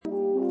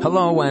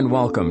Hello and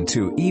welcome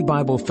to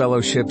E-Bible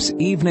Fellowship's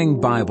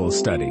Evening Bible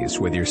Studies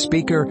with your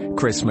speaker,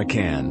 Chris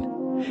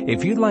McCann.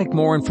 If you'd like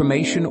more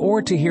information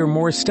or to hear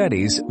more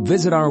studies,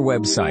 visit our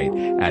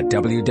website at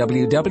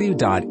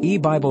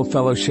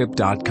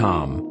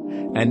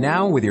www.ebiblefellowship.com. And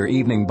now with your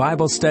evening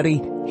Bible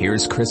study,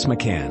 here's Chris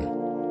McCann.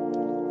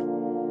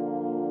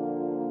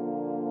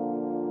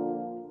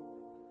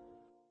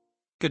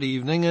 Good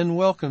evening and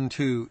welcome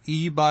to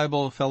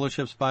E-Bible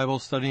Fellowship's Bible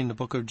study in the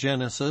book of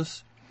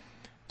Genesis.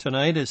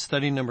 Tonight is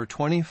study number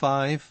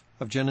 25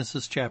 of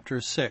Genesis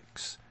chapter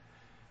 6.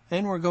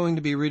 And we're going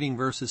to be reading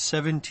verses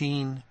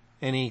 17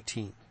 and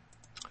 18.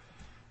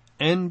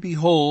 And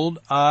behold,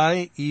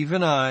 I,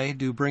 even I,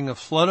 do bring a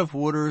flood of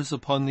waters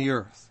upon the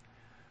earth,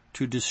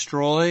 to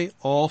destroy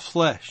all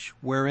flesh,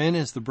 wherein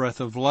is the breath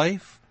of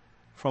life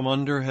from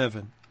under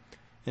heaven.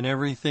 And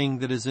everything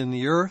that is in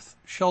the earth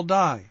shall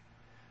die.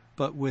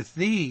 But with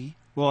thee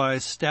will I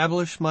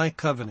establish my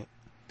covenant,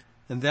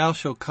 and thou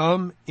shalt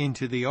come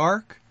into the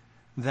ark,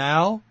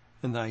 thou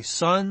and thy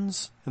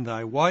sons and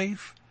thy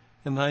wife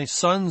and thy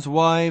sons'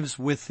 wives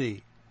with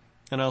thee.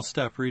 And I'll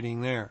stop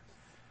reading there.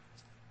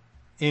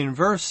 In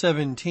verse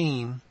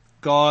 17,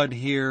 God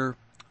here,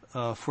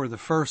 for the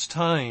first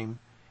time,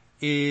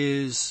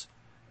 is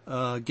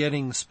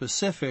getting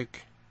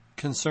specific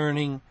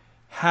concerning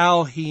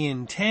how he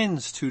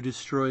intends to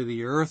destroy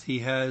the earth. He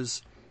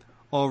has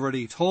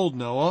already told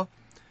Noah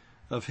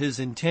of his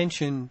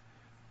intention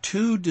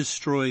to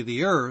destroy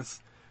the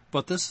earth,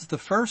 but this is the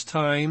first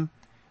time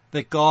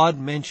that God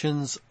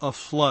mentions a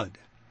flood.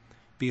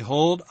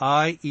 Behold,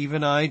 I,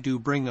 even I, do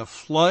bring a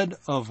flood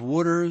of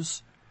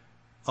waters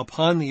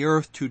upon the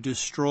earth to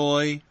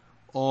destroy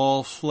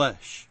all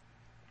flesh.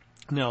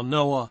 Now,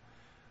 Noah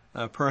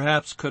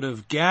perhaps could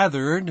have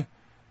gathered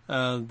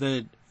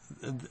that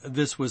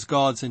this was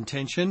God's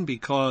intention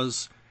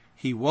because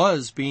he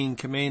was being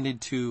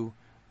commanded to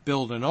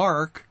build an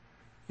ark,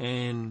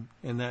 and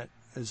that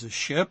is a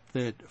ship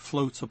that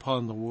floats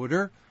upon the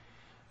water.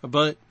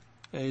 But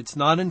it's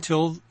not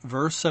until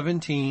verse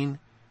 17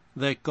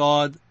 that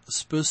God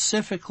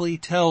specifically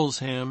tells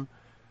him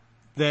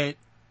that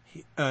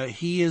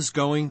he is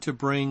going to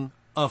bring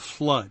a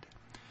flood.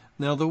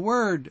 Now the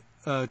word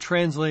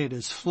translated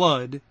as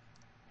flood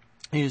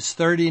is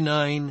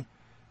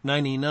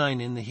 3999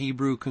 in the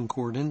Hebrew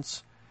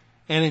Concordance,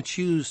 and it's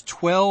used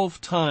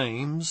 12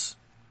 times,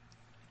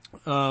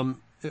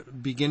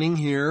 beginning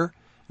here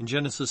in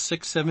Genesis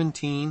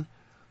 6:17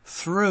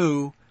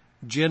 through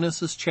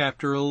Genesis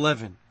chapter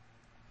 11.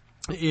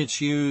 It's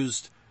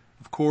used,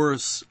 of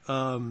course,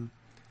 in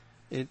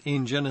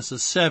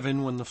Genesis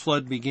 7 when the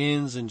flood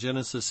begins, in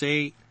Genesis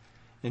 8,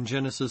 and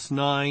Genesis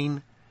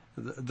 9.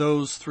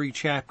 Those three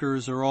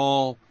chapters are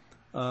all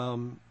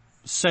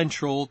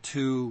central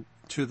to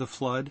the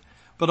flood.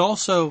 But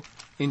also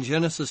in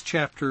Genesis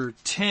chapter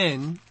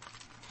 10,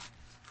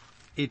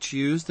 it's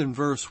used in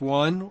verse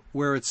 1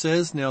 where it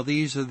says, Now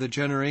these are the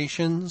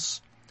generations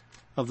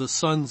of the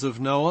sons of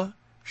Noah,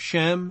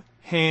 Shem,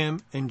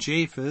 Ham, and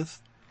Japheth,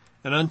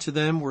 and unto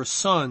them were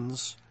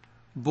sons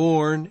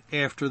born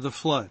after the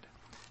flood.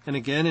 And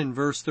again in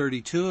verse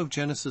 32 of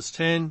Genesis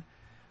 10,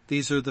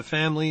 these are the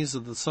families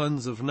of the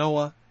sons of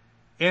Noah,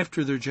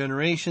 after their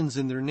generations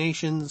in their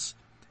nations,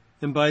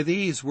 and by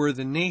these were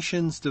the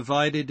nations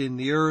divided in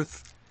the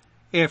earth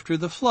after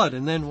the flood.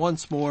 And then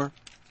once more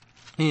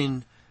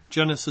in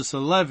Genesis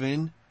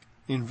 11,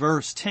 in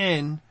verse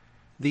 10,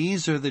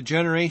 these are the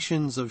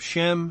generations of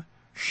Shem.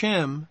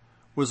 Shem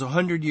was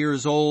 100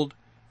 years old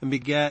and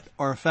begat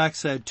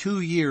Arphaxad 2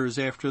 years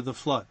after the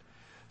flood.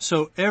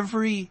 So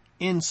every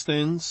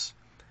instance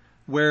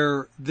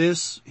where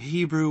this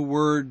Hebrew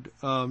word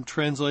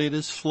translated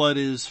as flood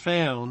is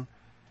found,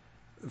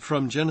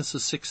 from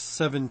Genesis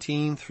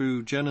 6:17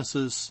 through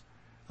Genesis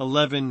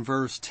 11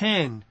 verse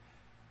 10,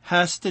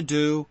 has to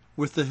do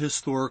with the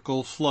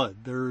historical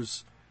flood.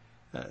 There's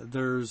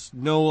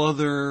no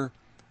other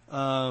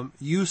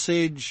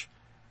usage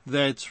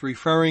that's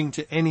referring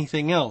to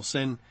anything else.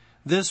 And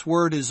this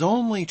word is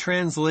only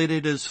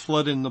translated as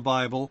flood in the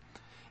Bible,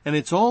 and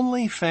it's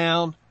only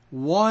found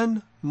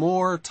one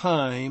more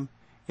time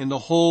in the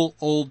whole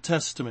Old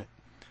Testament.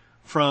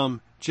 From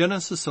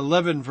Genesis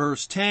 11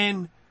 verse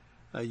 10,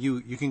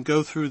 you can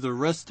go through the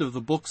rest of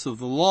the books of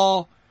the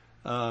law,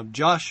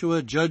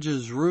 Joshua,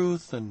 Judges,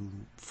 Ruth,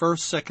 and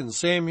 1st, 2nd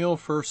Samuel,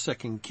 1st,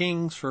 2nd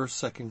Kings,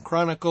 1st, 2nd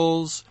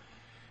Chronicles,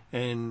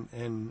 and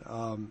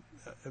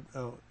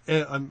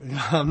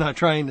I'm not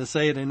trying to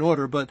say it in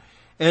order, but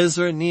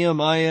Ezra,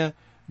 Nehemiah,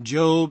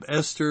 Job,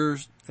 Esther,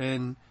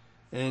 and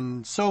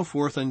so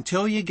forth,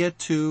 until you get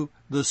to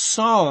the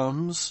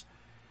Psalms.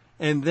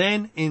 And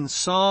then in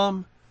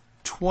Psalm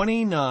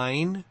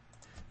 29,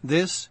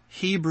 this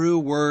Hebrew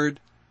word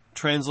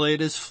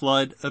translated as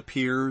flood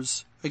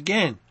appears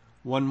again,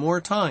 one more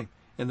time.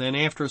 And then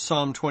after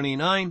Psalm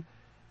 29,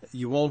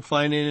 you won't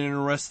find it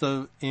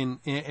in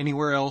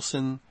anywhere else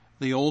in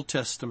the Old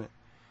Testament.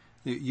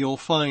 You'll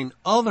find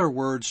other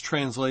words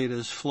translated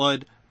as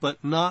flood,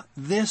 but not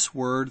this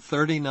word,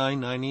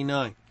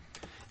 3999.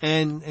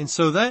 And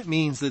so that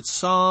means that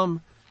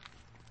Psalm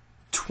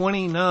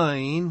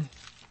 29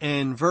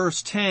 and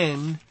verse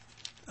 10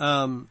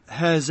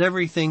 has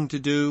everything to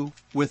do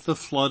with the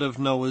flood of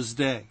Noah's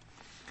day.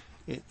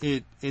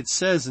 It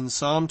says in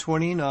Psalm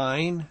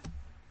 29,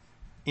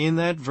 in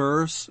that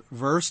verse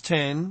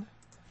 10,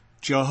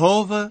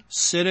 Jehovah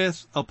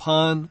sitteth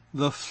upon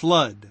the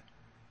flood.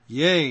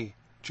 Yea,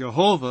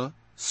 Jehovah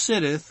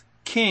sitteth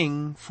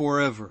king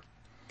forever.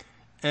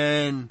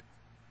 And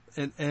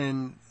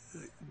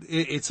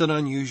it's an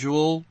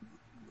unusual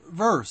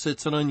verse.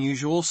 It's an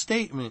unusual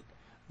statement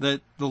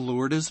that the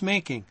Lord is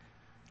making.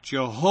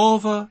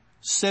 Jehovah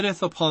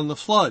sitteth upon the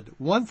flood.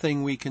 One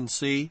thing we can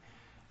see,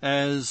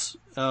 as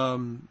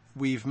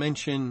we've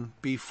mentioned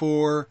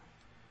before,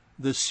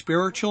 the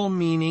spiritual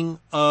meaning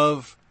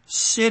of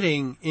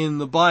sitting in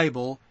the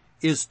Bible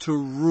is to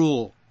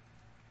rule.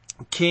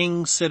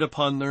 Kings sit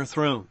upon their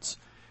thrones.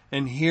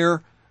 And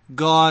here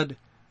God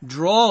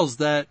draws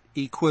that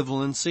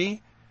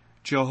equivalency.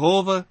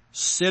 Jehovah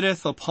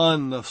sitteth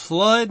upon the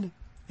flood,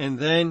 and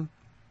then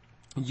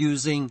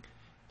using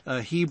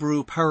a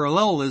Hebrew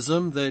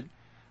parallelism that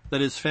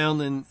is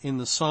found in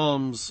the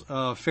Psalms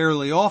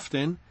fairly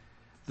often,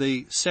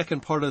 the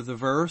second part of the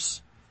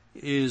verse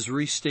is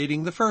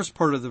restating the first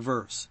part of the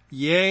verse.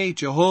 Yea,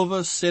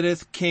 Jehovah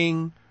sitteth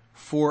king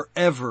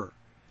forever.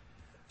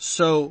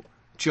 So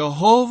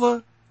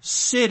Jehovah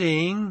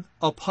sitting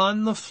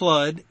upon the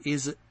flood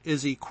is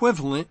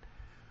equivalent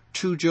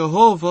to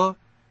Jehovah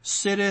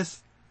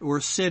sitteth or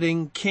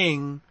sitting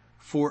king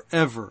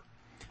forever.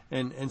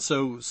 And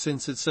so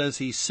since it says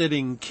he's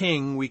sitting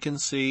king, we can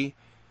see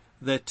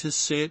that to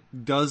sit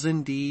does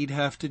indeed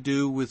have to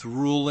do with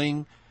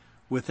ruling,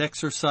 with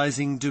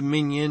exercising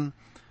dominion,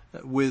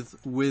 with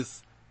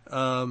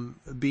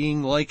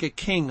being like a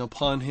king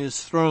upon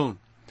his throne.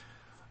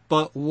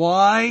 But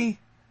why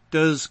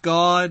does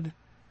God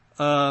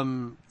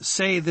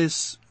say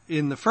this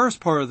in the first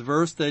part of the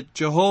verse, that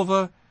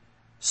Jehovah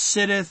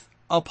sitteth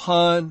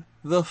upon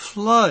the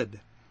flood?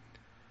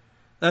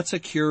 That's a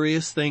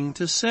curious thing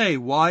to say.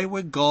 Why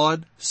would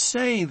God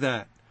say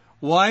that?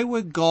 Why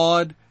would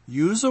God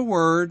use a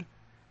word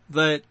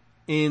that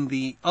in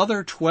the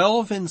other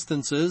 12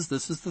 instances,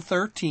 this is the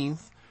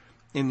 13th,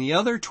 in the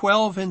other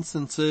 12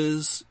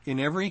 instances, in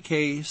every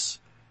case,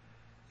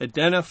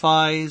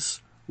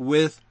 identifies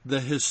with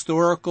the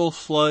historical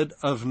flood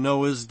of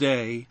Noah's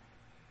day,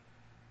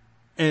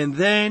 and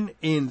then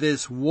in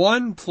this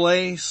one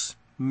place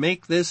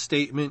make this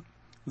statement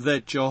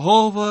that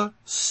Jehovah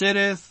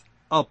sitteth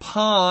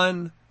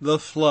upon the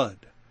flood?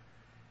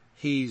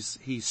 He's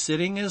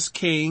sitting as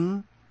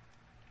king,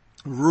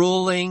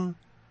 ruling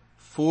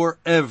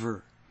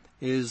forever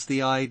is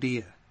the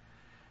idea.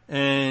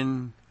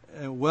 And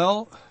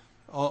well,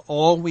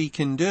 all we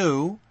can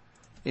do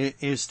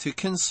is to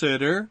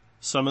consider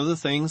some of the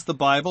things the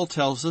Bible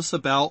tells us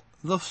about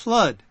the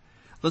flood.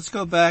 Let's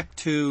go back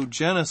to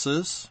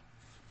Genesis.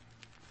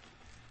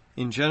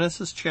 In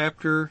Genesis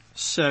chapter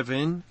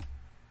 7,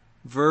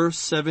 verse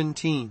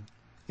 17,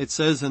 it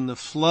says, And the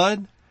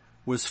flood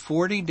was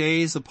 40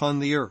 days upon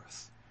the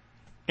earth,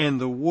 and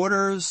the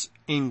waters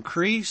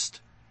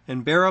increased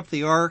and bare up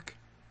the ark,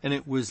 and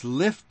it was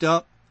lift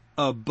up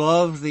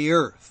above the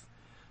earth.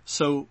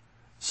 So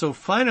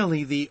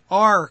finally the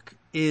ark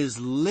is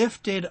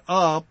lifted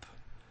up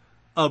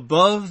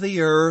above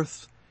the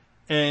earth,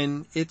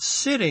 and it's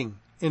sitting,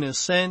 in a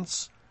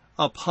sense,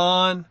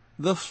 upon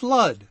the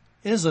flood,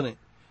 isn't it?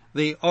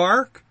 The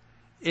ark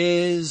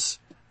is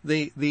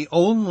the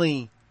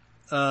only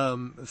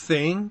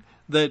thing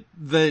that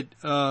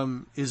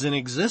is in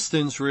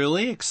existence,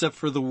 really, except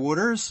for the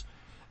waters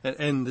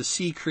and the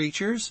sea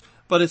creatures,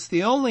 but it's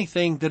the only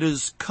thing that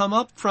has come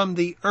up from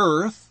the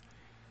earth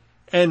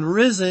and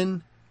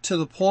risen to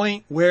the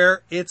point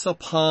where it's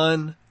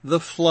upon the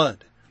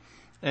flood.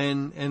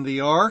 And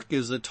the ark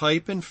is a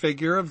type and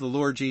figure of the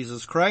Lord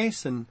Jesus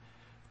Christ, and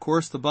of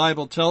course the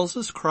Bible tells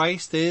us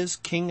Christ is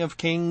King of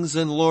Kings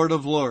and Lord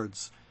of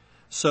Lords.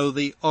 So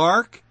the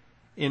ark,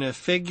 in a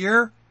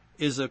figure,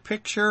 is a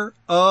picture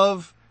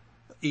of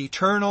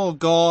eternal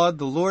God,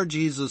 the Lord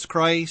Jesus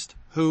Christ,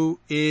 who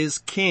is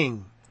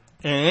King.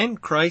 And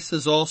Christ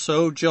is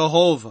also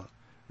Jehovah.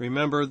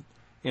 Remember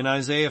in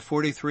Isaiah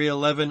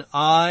 43:11,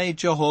 I,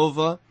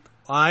 Jehovah,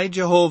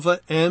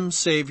 am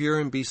Savior,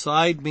 and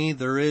beside me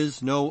there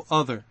is no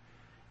other.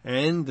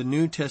 And the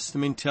New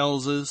Testament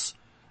tells us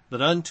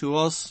that unto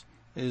us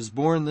is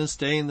born this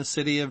day in the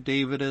city of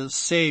David a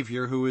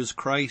Savior, who is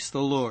Christ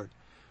the Lord.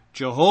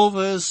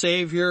 Jehovah is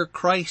Savior,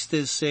 Christ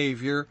is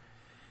Savior,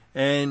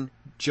 and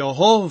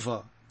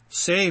Jehovah,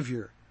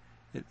 Savior,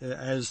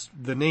 as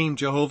the name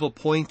Jehovah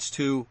points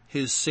to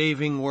his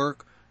saving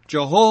work.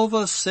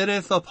 Jehovah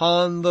sitteth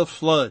upon the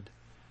flood.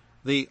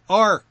 The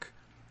ark,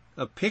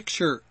 a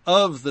picture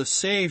of the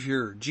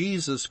Savior,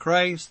 Jesus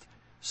Christ,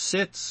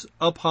 sits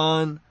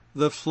upon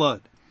the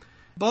flood.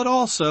 But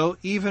also,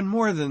 even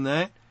more than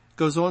that,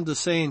 goes on to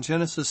say in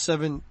Genesis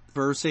 7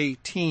 verse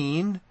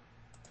 18,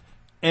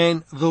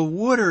 And the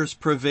waters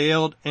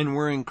prevailed and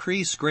were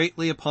increased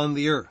greatly upon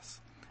the earth.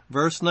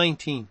 Verse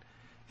 19,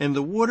 And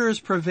the waters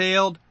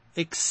prevailed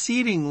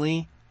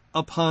exceedingly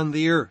upon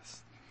the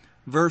earth.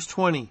 Verse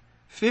 20,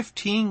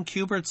 15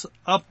 cubits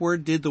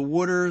upward did the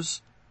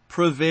waters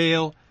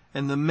prevail,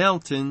 and the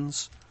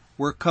mountains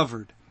were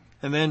covered.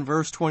 And then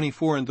verse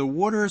 24, and the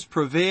waters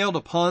prevailed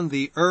upon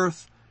the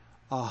earth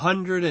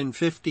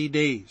 150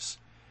 days.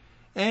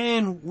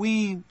 And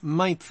we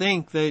might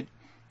think that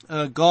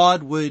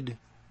God would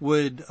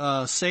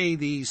say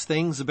these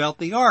things about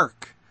the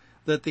ark,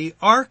 that the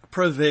ark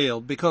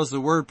prevailed, because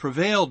the word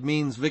prevailed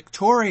means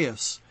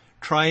victorious,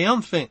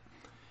 triumphant.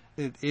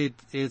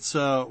 It's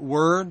a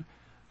word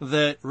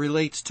that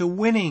relates to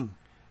winning,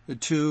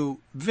 to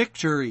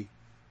victory.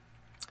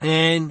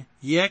 And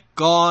yet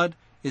God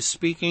is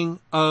speaking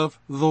of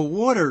the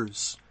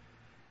waters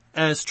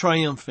as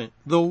triumphant,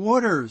 the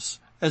waters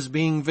as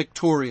being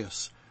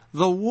victorious.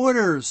 The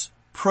waters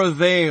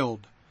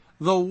prevailed.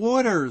 The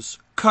waters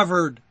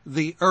covered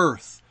the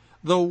earth.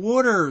 The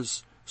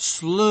waters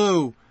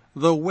slew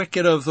the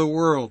wicked of the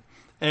world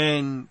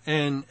and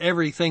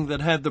everything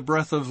that had the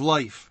breath of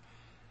life.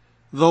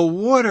 The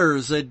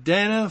waters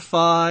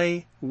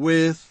identify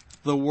with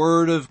the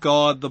Word of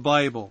God, the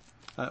Bible.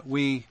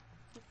 We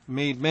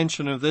made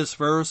mention of this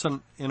verse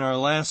in our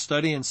last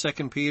study in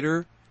 2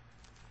 Peter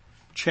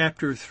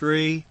chapter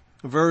 3,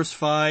 verse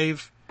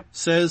 5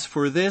 says,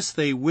 for this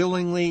they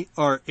willingly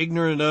are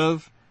ignorant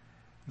of,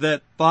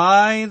 that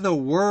by the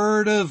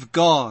word of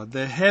God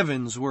the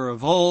heavens were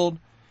of old,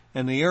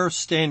 and the earth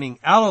standing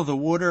out of the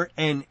water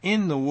and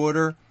in the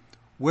water,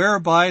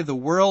 whereby the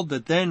world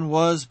that then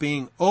was,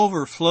 being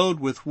overflowed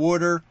with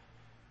water,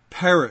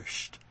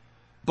 perished.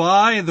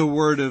 By the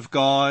word of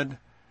God,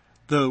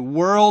 the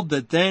world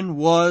that then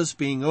was,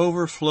 being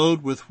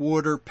overflowed with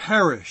water,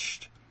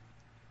 perished.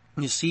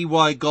 You see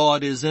why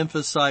God is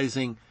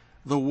emphasizing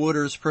the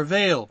waters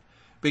prevailed,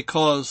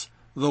 because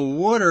the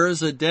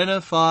waters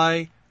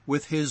identify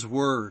with His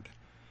Word.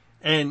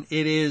 And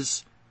it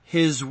is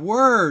His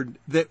Word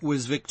that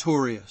was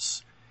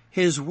victorious.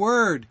 His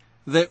Word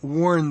that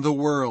warned the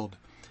world,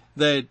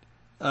 that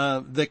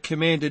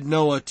commanded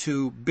Noah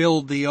to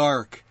build the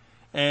ark,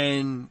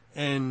 and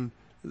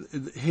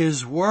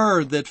His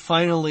Word that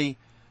finally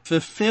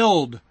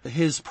fulfilled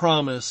His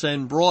promise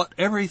and brought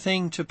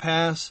everything to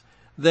pass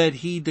that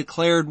He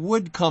declared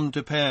would come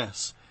to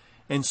pass.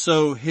 And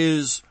so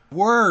His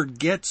Word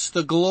gets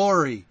the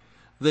glory.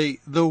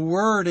 The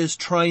Word is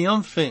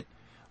triumphant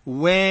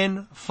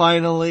when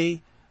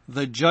finally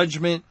the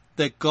judgment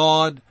that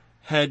God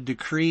had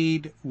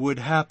decreed would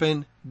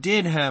happen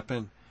did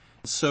happen.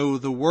 So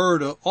the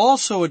Word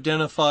also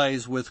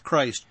identifies with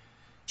Christ,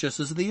 just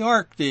as the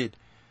ark did.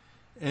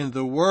 And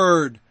the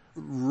Word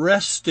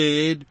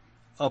rested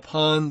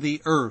upon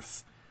the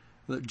earth.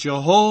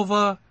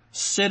 Jehovah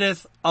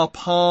sitteth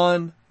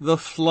upon the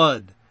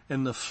flood.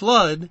 And the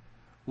flood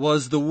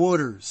was the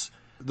waters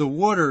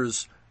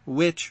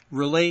which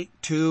relate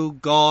to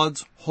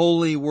God's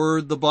holy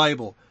word, the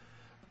Bible.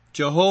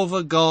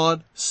 Jehovah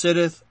God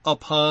sitteth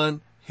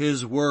upon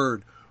His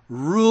word,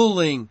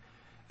 ruling,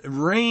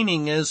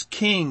 reigning as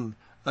king,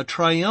 a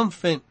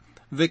triumphant,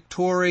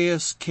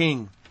 victorious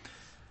king.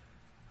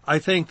 I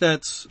think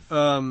that's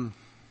one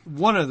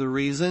of the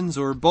reasons,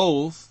 or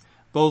both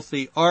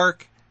the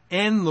ark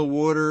and the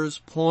waters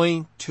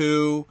point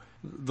to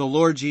the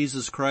Lord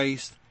Jesus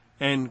Christ,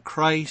 and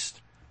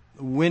Christ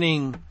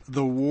winning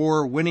the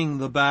war, winning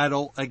the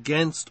battle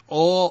against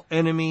all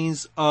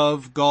enemies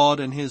of God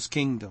and His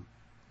kingdom.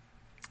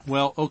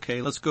 Well,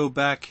 okay, let's go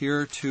back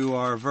here to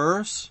our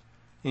verse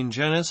in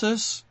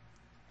Genesis,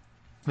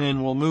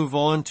 and we'll move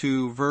on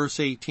to verse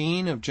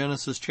 18 of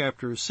Genesis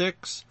chapter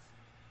 6.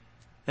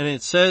 And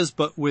it says,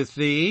 but with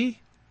thee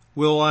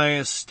will I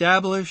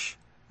establish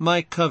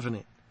my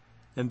covenant,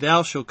 and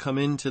thou shalt come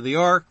into the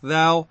ark,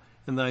 thou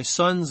and thy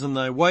sons and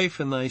thy wife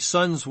and thy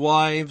sons'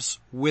 wives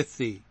with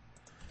thee.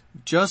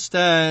 Just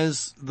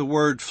as the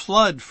word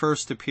flood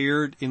first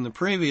appeared in the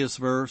previous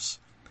verse,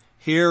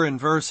 here in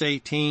verse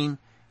 18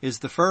 is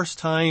the first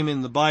time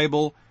in the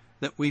Bible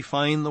that we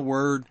find the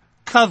word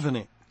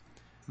covenant.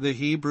 The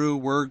Hebrew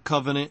word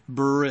covenant,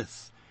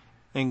 berith.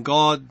 And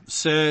God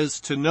says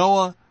to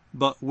Noah,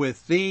 but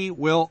with thee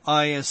will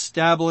I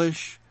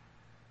establish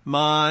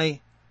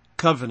my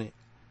covenant.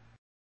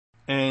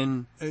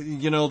 And,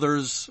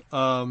 there's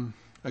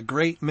a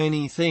great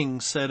many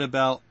things said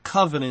about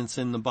covenants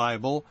in the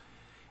Bible.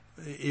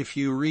 If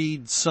you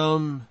read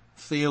some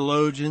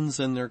theologians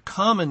and their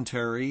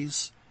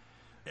commentaries,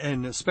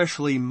 and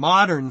especially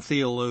modern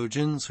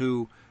theologians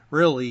who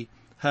really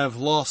have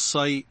lost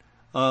sight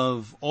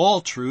of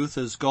all truth,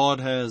 as God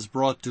has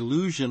brought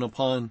delusion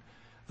upon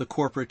the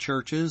corporate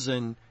churches,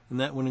 and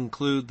that would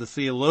include the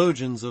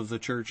theologians of the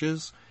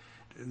churches.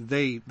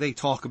 They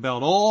talk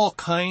about all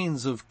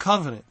kinds of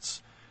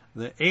covenants,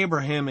 the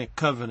Abrahamic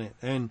covenant,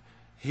 and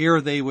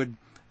here they would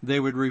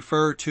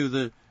refer to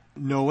the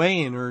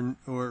Noahian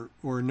or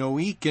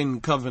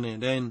Noachian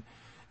covenant,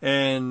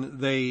 and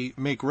they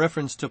make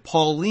reference to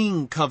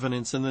Pauline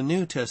covenants in the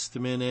New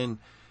Testament, and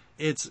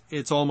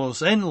it's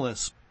almost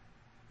endless.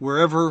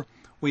 Wherever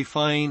we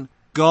find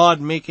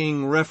God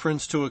making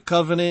reference to a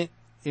covenant,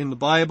 in the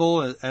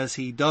Bible, as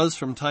he does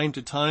from time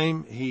to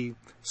time, he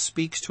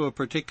speaks to a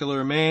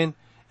particular man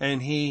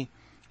and he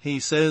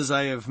says,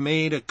 I have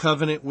made a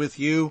covenant with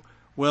you.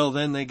 Well,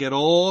 then they get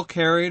all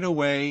carried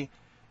away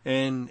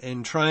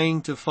and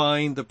trying to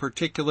find the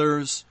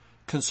particulars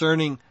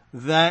concerning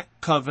that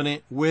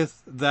covenant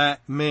with that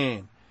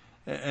man.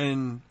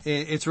 And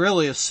it's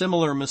really a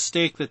similar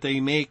mistake that they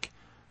make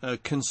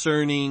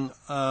concerning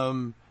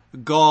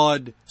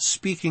God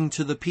speaking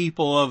to the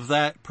people of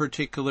that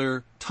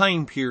particular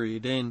time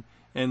period. And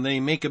they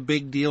make a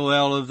big deal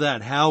out of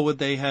that. How would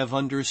they have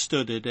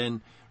understood it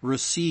and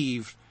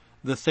received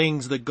the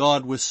things that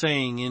God was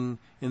saying in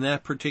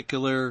that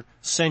particular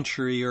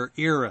century or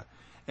era?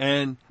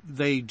 And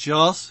they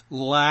just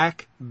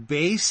lack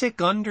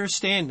basic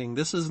understanding.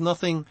 This is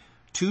nothing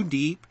too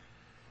deep.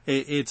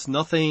 It's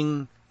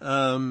nothing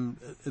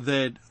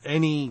that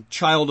any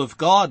child of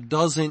God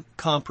doesn't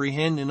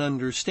comprehend and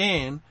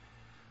understand.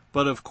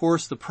 But of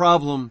course the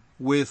problem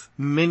with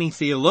many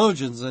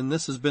theologians, and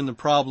this has been the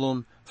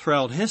problem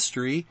throughout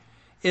history,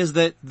 is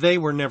that they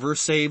were never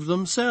saved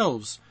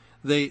themselves.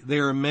 They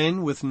are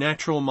men with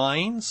natural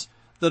minds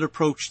that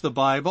approach the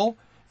Bible,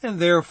 and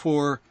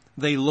therefore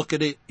they look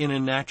at it in a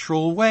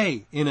natural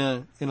way, in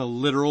a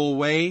literal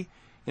way,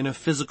 in a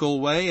physical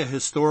way, a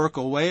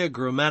historical way, a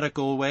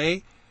grammatical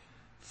way,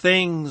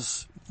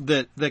 things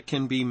that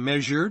can be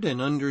measured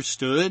and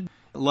understood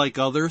like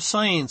other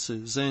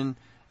sciences, and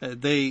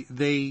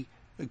they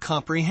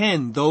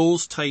comprehend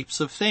those types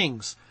of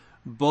things.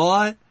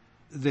 But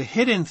the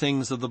hidden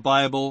things of the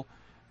Bible,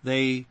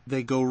 they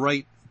go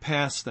right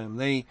past them.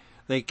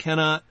 They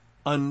cannot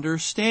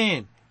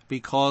understand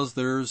because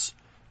there's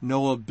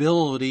no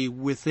ability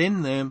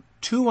within them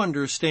to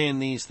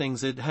understand these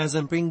things. It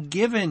hasn't been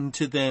given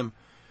to them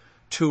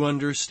to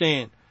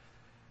understand.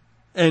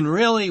 And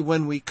really,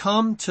 when we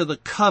come to the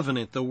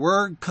covenant, the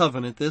word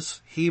covenant,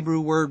 this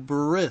Hebrew word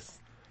berith,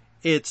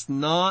 it's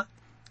not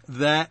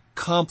that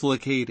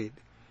complicated.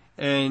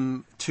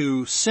 And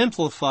to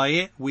simplify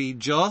it, we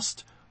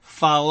just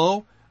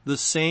follow the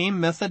same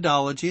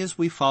methodology as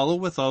we follow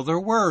with other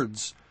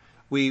words.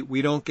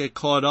 We don't get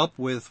caught up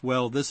with,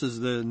 well, this is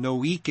the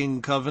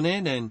Noachic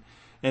covenant,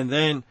 and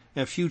then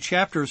a few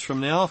chapters from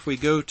now, if we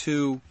go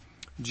to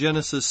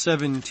Genesis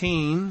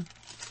 17,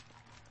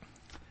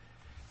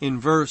 in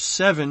verse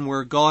 7,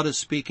 where God is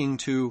speaking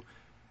to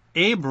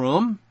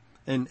Abram,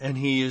 and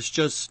he has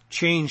just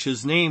changed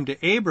his name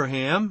to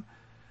Abraham,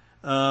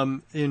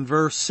 in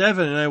verse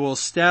 7, and I will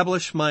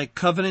establish my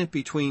covenant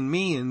between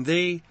me and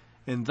thee,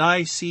 and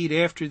thy seed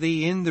after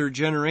thee in their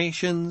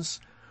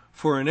generations,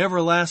 for an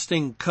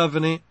everlasting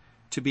covenant,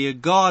 to be a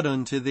God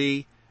unto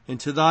thee, and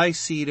to thy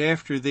seed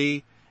after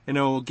thee, and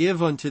I will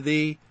give unto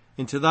thee,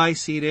 and to thy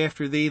seed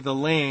after thee, the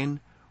land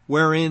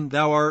wherein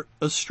thou art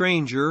a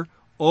stranger,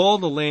 all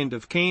the land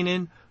of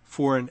Canaan,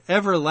 for an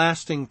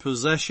everlasting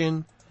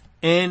possession,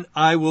 and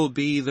I will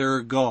be their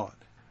God.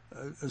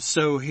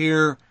 So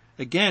here,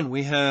 again,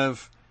 we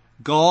have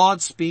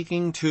God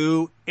speaking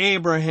to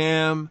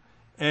Abraham,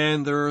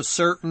 and there are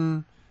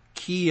certain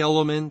key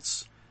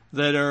elements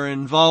that are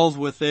involved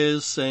with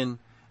this, and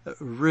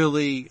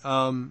really,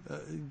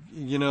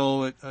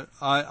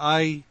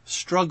 I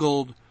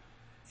struggled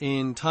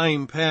in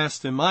time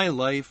past in my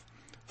life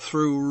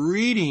through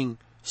reading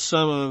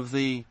some of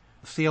the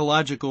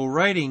theological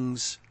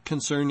writings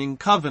concerning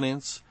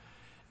covenants,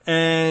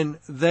 and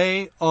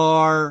they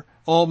are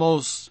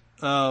almost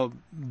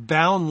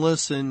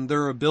boundless in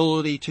their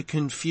ability to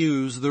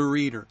confuse the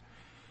reader.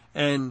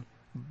 And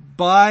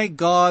by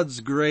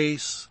God's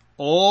grace,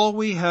 all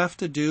we have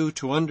to do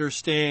to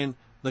understand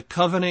the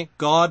covenant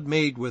God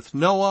made with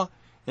Noah,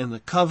 and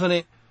the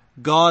covenant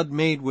God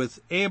made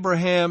with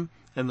Abraham,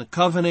 and the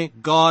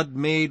covenant God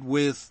made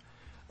with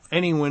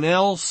anyone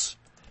else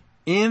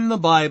in the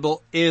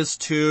Bible, is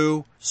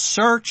to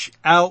search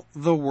out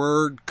the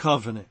word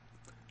covenant.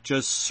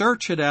 Just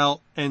search it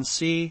out and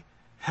see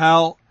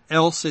how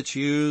else it's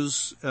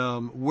used,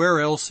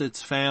 where else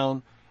it's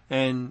found,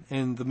 and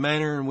the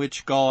manner in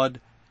which God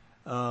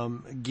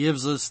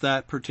gives us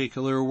that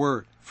particular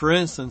word. For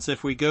instance,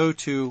 if we go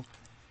to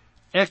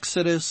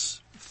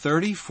Exodus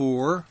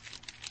 34,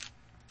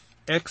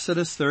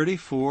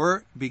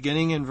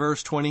 beginning in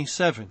verse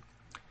 27,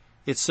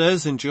 it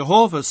says, And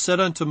Jehovah said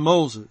unto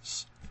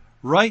Moses,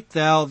 Write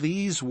thou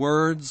these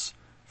words,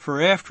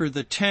 for after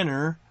the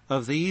tenor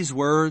of these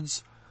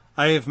words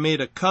I have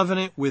made a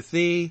covenant with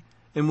thee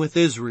and with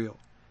Israel.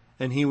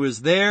 And he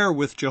was there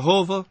with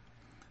Jehovah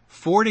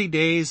 40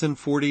 days and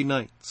 40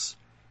 nights.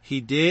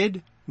 He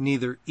did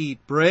neither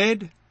eat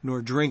bread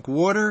nor drink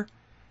water,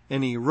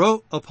 and he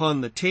wrote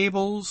upon the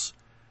tables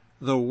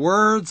the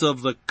words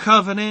of the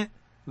covenant,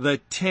 the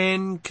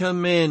 10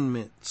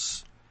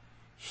 Commandments.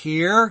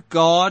 Here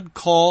God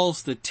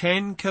calls the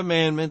 10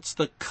 Commandments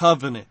the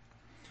covenant.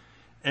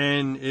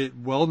 And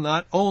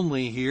not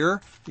only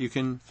here, you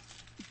can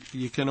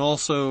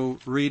also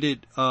read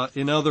it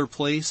in other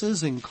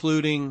places,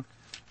 including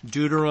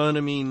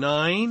Deuteronomy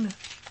 9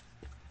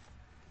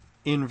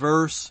 in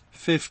verse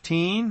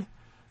 15.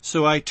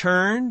 So I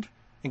turned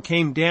and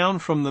came down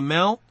from the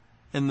mount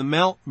and the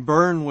mount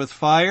burned with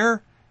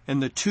fire,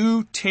 and the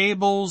 2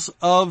 tables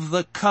of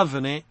the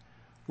covenant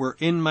were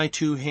in my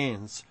 2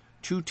 hands.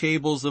 2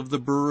 tables of the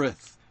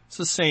berith. It's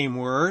the same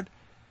word.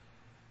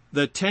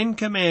 The 10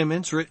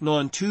 commandments written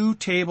on 2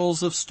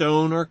 tables of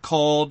stone are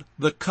called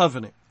the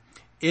covenant.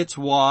 It's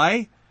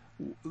why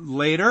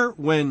later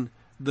when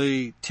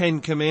the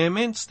 10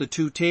 commandments, the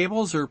 2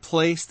 tables, are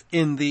placed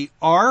in the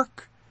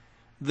ark,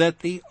 that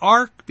the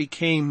ark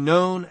became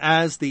known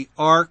as the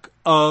Ark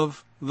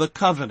of the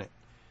Covenant,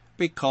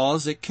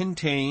 because it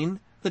contained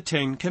the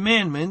 10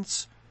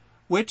 commandments,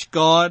 which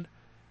God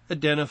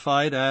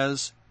identified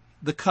as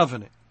the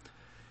covenant.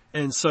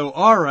 And so,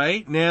 all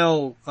right,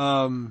 now,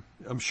 I'm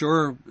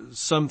sure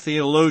some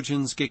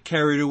theologians get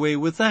carried away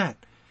with that.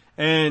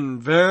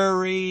 And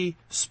very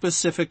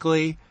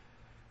specifically,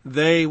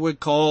 they would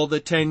call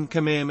the 10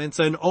 commandments,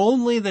 and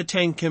only the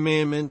 10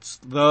 commandments,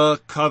 the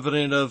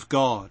covenant of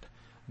God.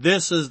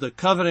 This is the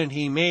covenant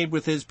he made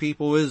with his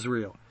people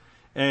Israel.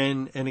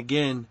 And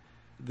again,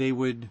 they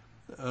would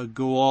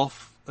go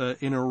off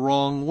in a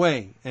wrong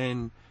way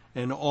and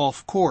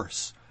off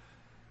course.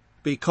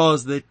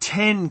 Because the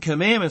 10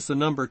 commandments, the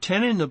number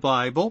 10 in the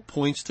Bible,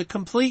 points to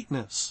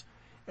completeness.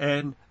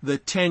 And the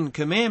 10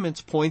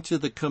 commandments point to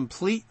the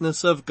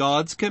completeness of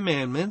God's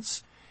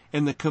commandments.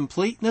 And the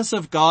completeness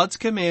of God's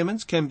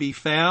commandments can be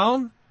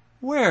found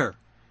where?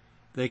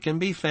 They can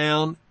be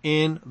found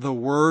in the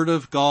Word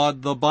of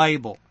God, the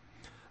Bible.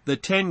 The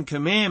 10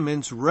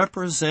 commandments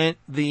represent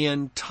the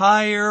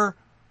entire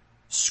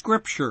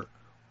Scripture.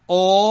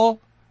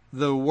 All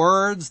the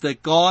words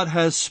that God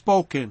has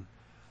spoken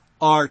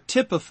are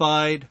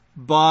typified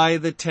by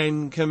the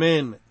 10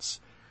 commandments.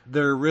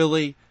 They're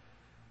really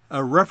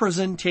a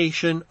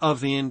representation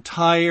of the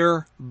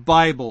entire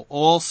Bible,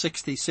 all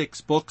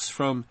 66 books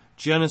from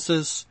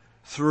Genesis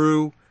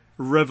through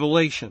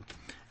Revelation.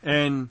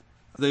 And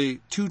the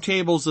 2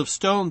 tables of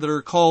stone that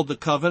are called the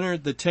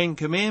covenant, the 10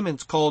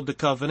 commandments called the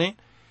covenant,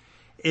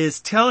 is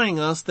telling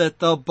us that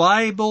the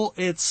Bible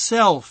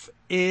itself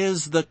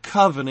is the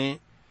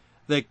covenant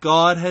that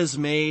God has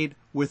made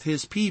with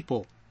his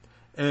people.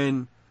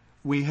 And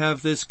we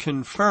have this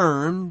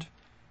confirmed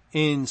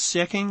in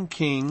 2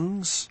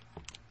 Kings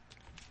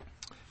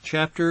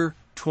chapter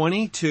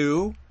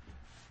 22.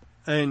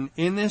 And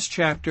in this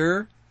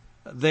chapter,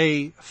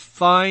 they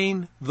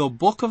find the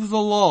book of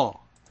the law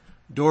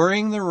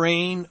during the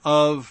reign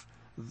of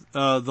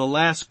the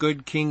last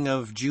good king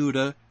of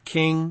Judah,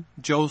 King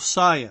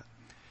Josiah.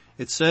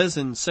 It says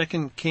in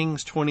 2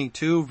 Kings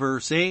 22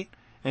 verse 8,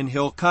 "And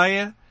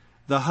Hilkiah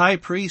the high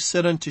priest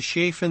said unto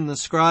Shaphan the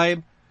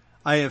scribe,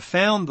 I have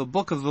found the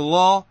book of the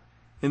law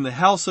in the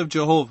house of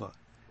Jehovah.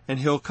 And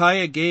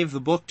Hilkiah gave the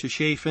book to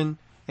Shaphan,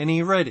 and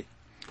he read it."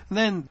 And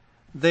then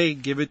they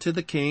give it to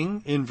the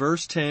king in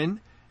verse 10,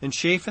 "And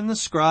Shaphan the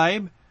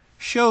scribe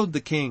showed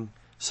the king,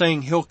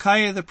 saying,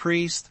 Hilkiah the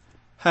priest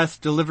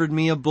hath delivered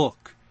me a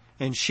book.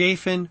 And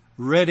Shaphan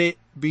read it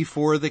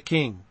before the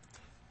king.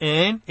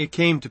 And it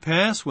came to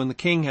pass, when the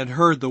king had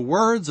heard the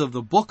words of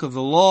the book of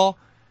the law,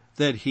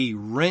 that he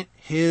rent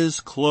his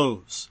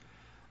clothes."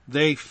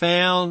 They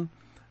found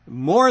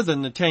more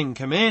than the 10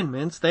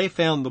 commandments. They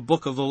found the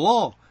book of the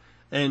law.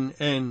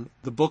 And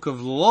the book of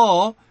the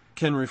law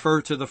can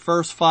refer to the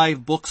first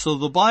 5 books of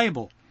the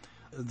Bible.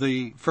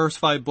 The first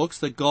 5 books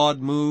that God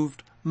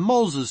moved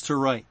Moses to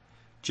write.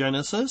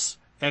 Genesis,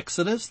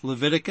 Exodus,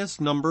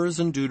 Leviticus, Numbers,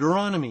 and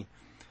Deuteronomy.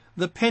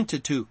 The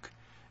Pentateuch.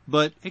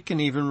 But it can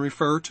even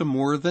refer to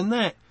more than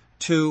that,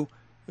 to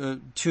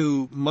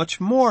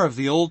much more of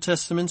the Old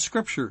Testament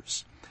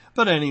scriptures.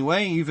 But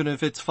anyway, even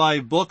if it's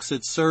 5 books,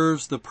 it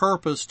serves the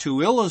purpose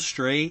to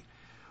illustrate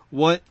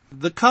what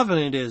the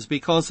covenant is,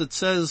 because it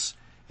says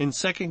in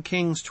 2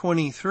 Kings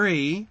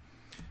 23,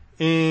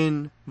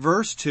 in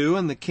verse 2,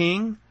 "And the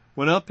king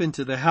went up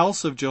into the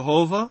house of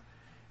Jehovah,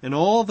 and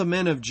all the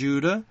men of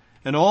Judah,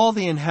 and all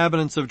the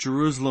inhabitants of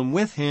Jerusalem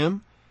with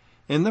him,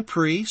 and the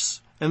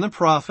priests, and the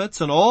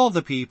prophets, and all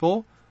the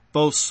people,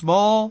 both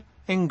small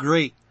and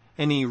great.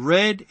 And he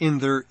read in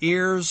their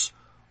ears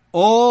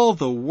all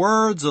the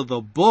words of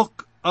the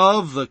book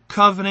of the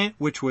covenant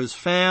which was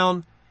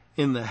found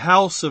in the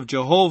house of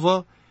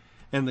Jehovah.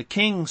 And the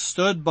king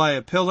stood by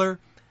a pillar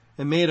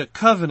and made a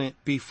covenant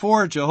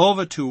before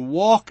Jehovah to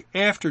walk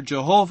after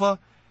Jehovah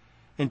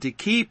and to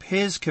keep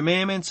his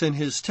commandments and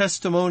his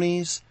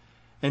testimonies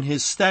and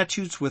his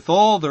statutes with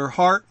all their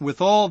heart, with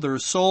all their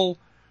soul,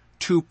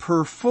 to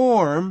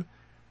perform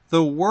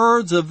the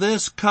words of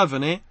this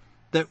covenant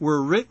that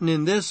were written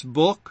in this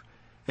book.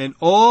 And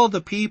all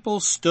the people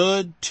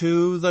stood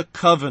to the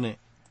covenant."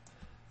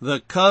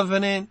 The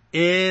covenant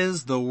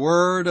is the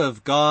Word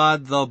of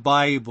God, the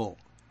Bible.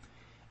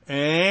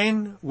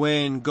 And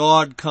when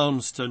God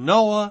comes to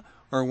Noah,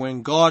 or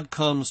when God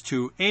comes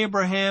to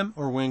Abraham,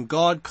 or when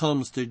God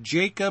comes to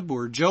Jacob,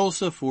 or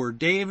Joseph, or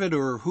David,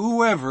 or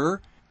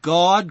whoever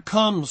God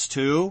comes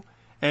to,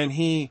 and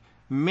he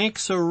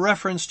makes a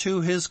reference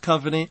to his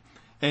covenant,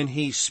 and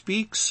he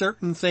speaks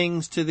certain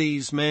things to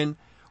these men,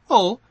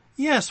 well,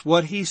 yes,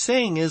 what he's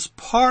saying is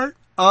part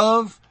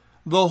of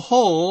the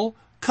whole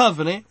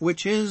covenant,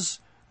 which is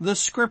the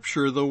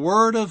Scripture, the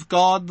Word of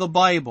God, the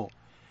Bible.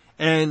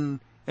 And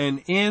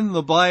in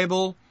the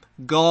Bible,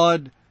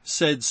 God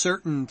said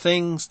certain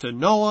things to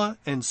Noah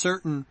and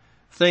certain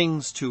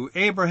things to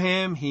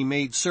Abraham. He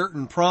made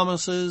certain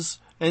promises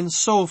and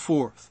so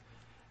forth.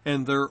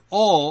 And they're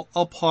all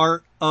a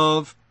part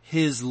of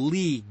his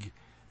league,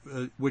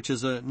 which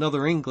is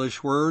another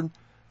English word.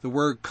 The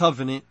word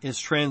covenant is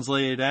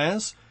translated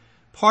as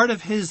part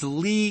of his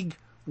league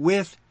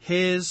with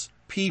his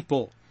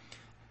people.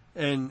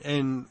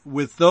 And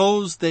with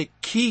those that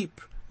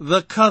keep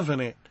the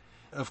covenant,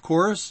 of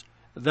course,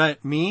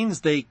 that means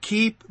they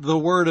keep the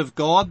word of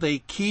God. They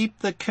keep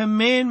the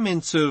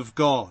commandments of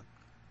God,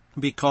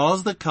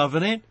 because the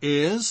covenant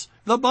is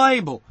the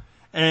Bible,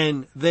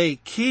 and they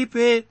keep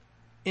it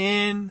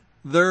in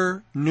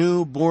their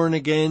new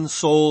born-again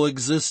soul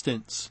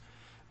existence.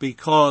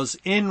 Because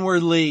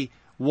inwardly,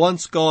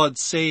 once God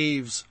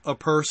saves a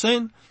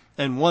person,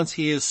 and once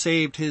he has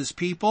saved his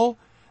people,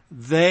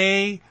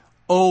 they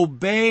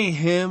obey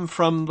him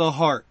from the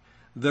heart.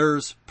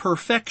 There's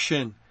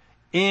perfection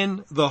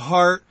in the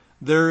heart.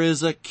 There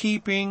is a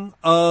keeping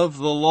of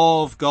the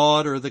law of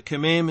God, or the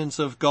commandments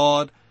of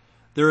God.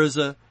 There is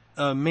a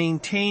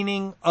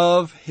maintaining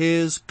of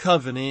his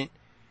covenant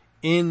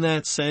in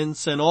that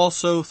sense, and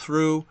also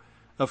through,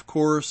 of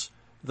course,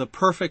 the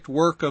perfect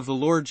work of the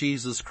Lord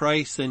Jesus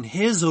Christ and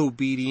his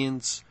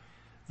obedience,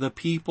 the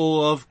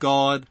people of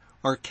God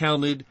are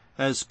counted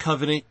as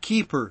covenant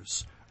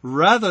keepers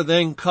rather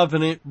than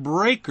covenant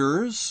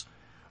breakers,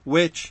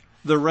 which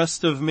the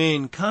rest of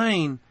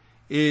mankind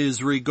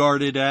is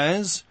regarded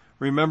as.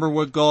 Remember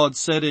what God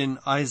said in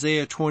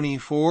Isaiah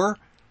 24,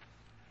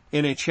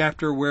 in a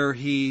chapter where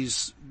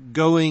he's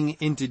going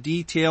into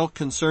detail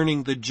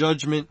concerning the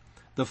judgment,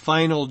 the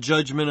final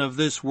judgment of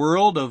this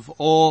world, of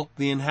all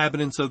the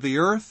inhabitants of the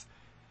earth.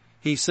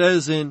 He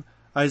says in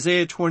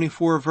Isaiah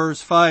 24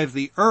 verse 5,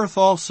 the earth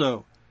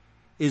also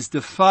is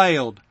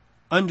defiled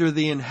under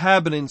the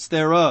inhabitants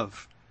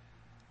thereof,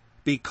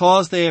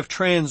 because they have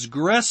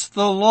transgressed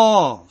the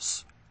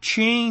laws,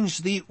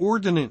 changed the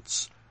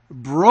ordinance,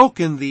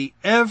 broken the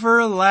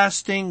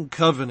everlasting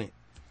covenant.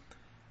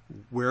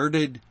 Where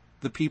did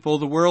the people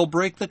of the world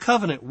break the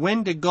covenant?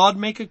 When did God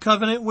make a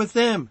covenant with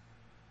them?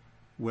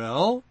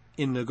 Well,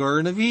 in the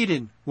Garden of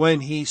Eden,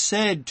 when he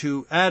said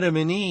to Adam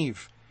and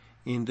Eve,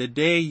 in the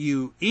day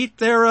you eat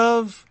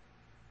thereof,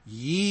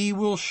 ye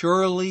will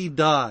surely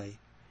die.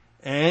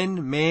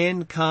 And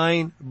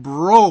mankind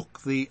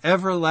broke the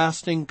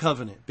everlasting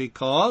covenant,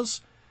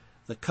 because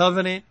the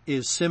covenant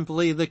is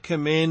simply the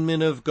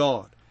commandment of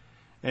God.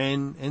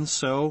 And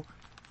so,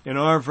 in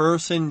our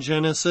verse in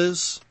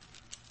Genesis,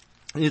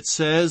 it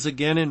says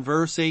again in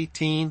verse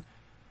 18,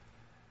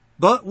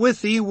 but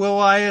with thee will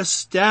I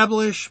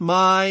establish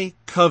my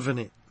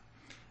covenant.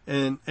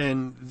 And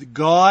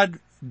God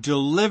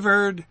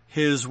delivered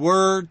his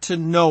word to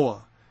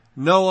Noah.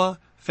 Noah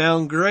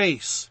found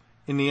grace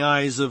in the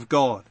eyes of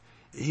God.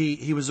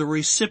 He was a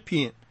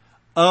recipient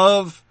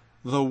of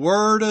the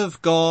word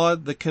of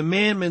God, the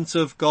commandments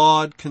of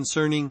God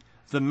concerning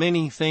the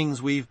many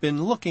things we've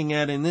been looking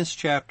at in this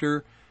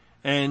chapter,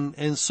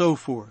 and so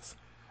forth.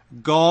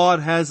 God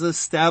has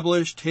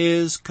established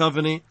his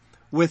covenant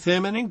with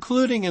him, and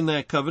including in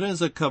that covenant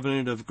is a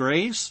covenant of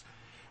grace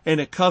and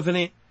a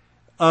covenant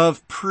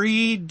of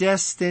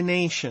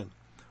predestination.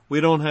 We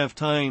don't have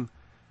time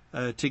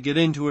to get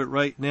into it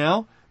right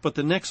now, but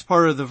the next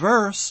part of the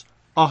verse,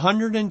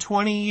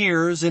 120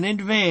 years in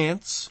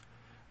advance,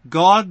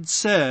 God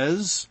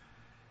says,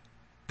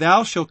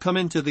 thou shalt come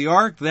into the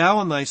ark, thou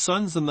and thy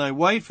sons and thy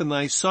wife and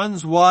thy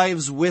sons'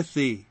 wives with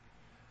thee.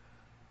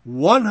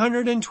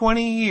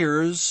 120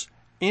 years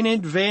in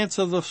advance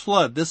of the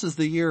flood. This is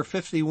the year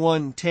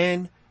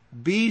 5110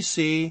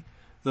 BC.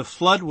 The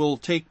flood will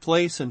take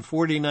place in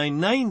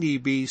 4990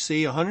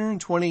 BC,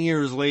 120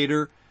 years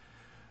later.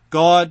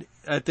 God,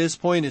 at this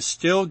point, is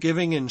still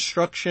giving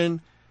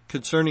instruction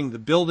concerning the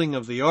building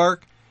of the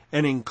ark,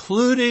 and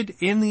included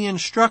in the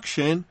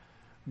instruction,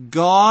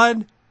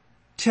 God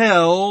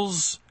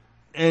tells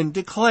and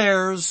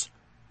declares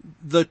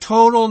the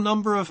total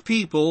number of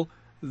people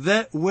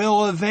that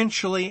will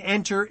eventually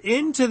enter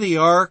into the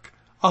ark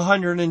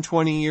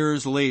 120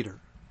 years later.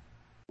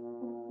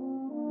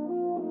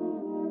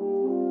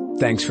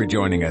 Thanks for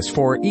joining us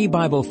for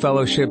E-Bible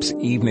Fellowship's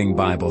Evening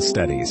Bible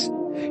Studies.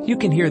 You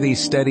can hear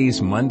these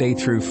studies Monday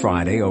through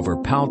Friday over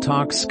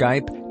Paltalk,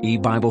 Skype,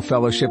 E-Bible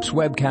Fellowship's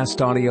webcast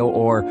audio,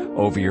 or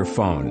over your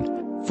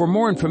phone. For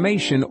more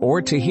information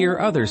or to hear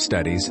other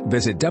studies,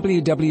 visit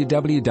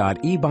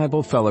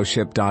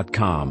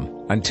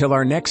www.ebiblefellowship.com. Until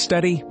our next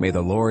study, may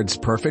the Lord's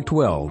perfect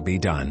will be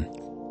done.